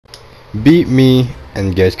beat me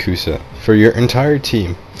and get CUSA for your entire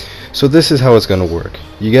team. So this is how it's gonna work.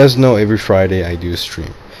 You guys know every Friday I do a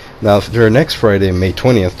stream. Now for next Friday, May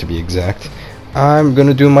 20th to be exact, I'm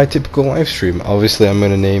gonna do my typical live stream. Obviously I'm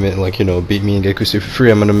gonna name it like, you know, beat me and get CUSA for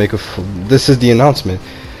free. I'm gonna make this is the announcement,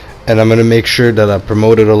 and I'm gonna make sure that I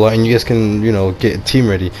promote it a lot and you guys can, you know, get a team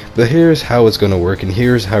ready. But here's how it's gonna work and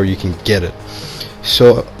here's how you can get it.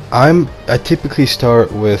 So I typically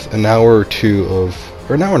start with an hour or two of,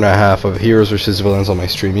 or an hour and a half of heroes versus villains on my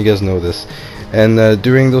stream. You guys know this. And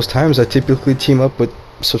during those times I typically team up with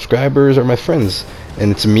subscribers or my friends,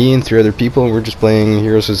 and it's me and 3 other people, and we're just playing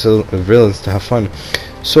heroes versus villains to have fun.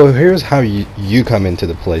 So here's how you come into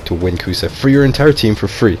the play to win CUSA for your entire team for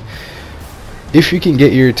free. If you can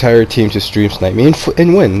get your entire team to stream snipe me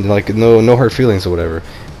and win, like no hard feelings or whatever.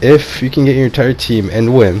 If you can get your entire team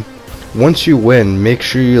and win, once you win, make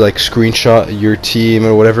sure you like screenshot your team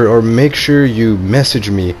or whatever, or make sure you message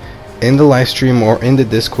me in the live stream or in the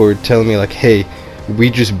Discord telling me like, hey, we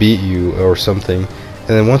just beat you or something. And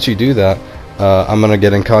then once you do that, I'm gonna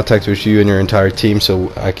get in contact with you and your entire team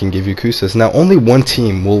so I can give you CUSAs. Now only one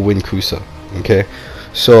team will win CUSA, okay?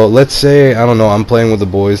 So let's say, I don't know, I'm playing with the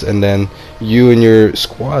boys and then you and your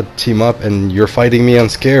squad team up and you're fighting me on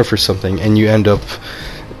Scare for something and you end up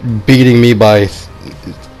beating me by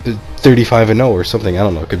 35-0 or something. I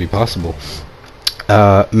don't know, it could be possible.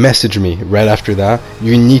 Message me right after that.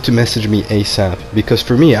 You need to message me ASAP, because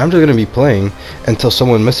for me, I'm just gonna be playing until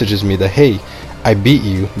someone messages me that, hey, I beat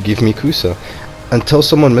you, give me CUSA. Until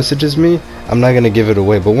someone messages me, I'm not gonna give it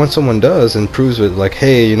away. But once someone does and proves it, like,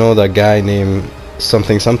 hey, you know, that guy named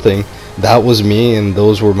something something, that was me and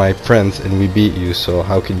those were my friends and we beat you, so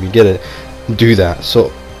how can we get it? Do that.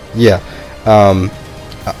 So yeah,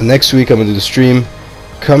 next week I'm gonna do the stream.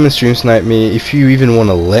 Come and stream snipe me. If you even want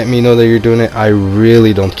to let me know that you're doing it, I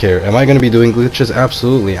really don't care. Am I going to be doing glitches?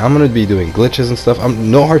 Absolutely. I'm going to be doing glitches and stuff.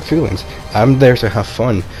 No hard feelings. I'm there to have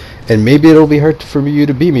fun. And maybe it'll be hard for you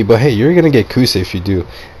to beat me, but hey, you're going to get CUSA if you do.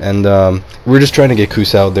 And we're just trying to get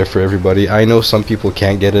CUSA out there for everybody. I know some people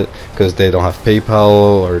can't get it because they don't have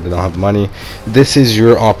PayPal or they don't have money. This is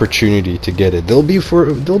your opportunity to get it. There'll be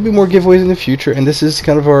more giveaways in the future, and this is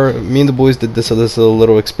kind of me and the boys did this a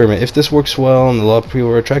little experiment. If this works well and a lot of people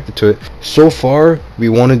are attracted to it, so far we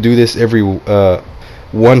want to do this every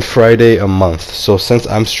one Friday a month. So since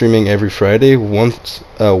I'm streaming every Friday, one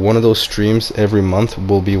of those streams every month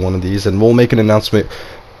will be one of these, and we'll make an announcement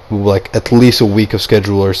like at least a week of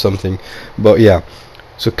schedule or something. But yeah,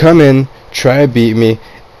 so come in, try to beat me,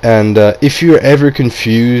 and if you're ever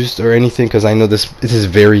confused or anything, because I know this is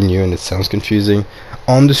very new and it sounds confusing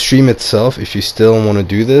on the stream itself, if you still want to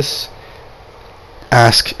do this,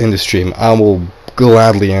 ask in the stream. I will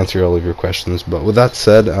gladly answer all of your questions. But with that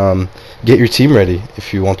said, get your team ready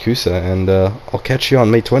if you want CUSA, and I'll catch you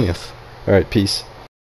on May 20th. Alright, peace.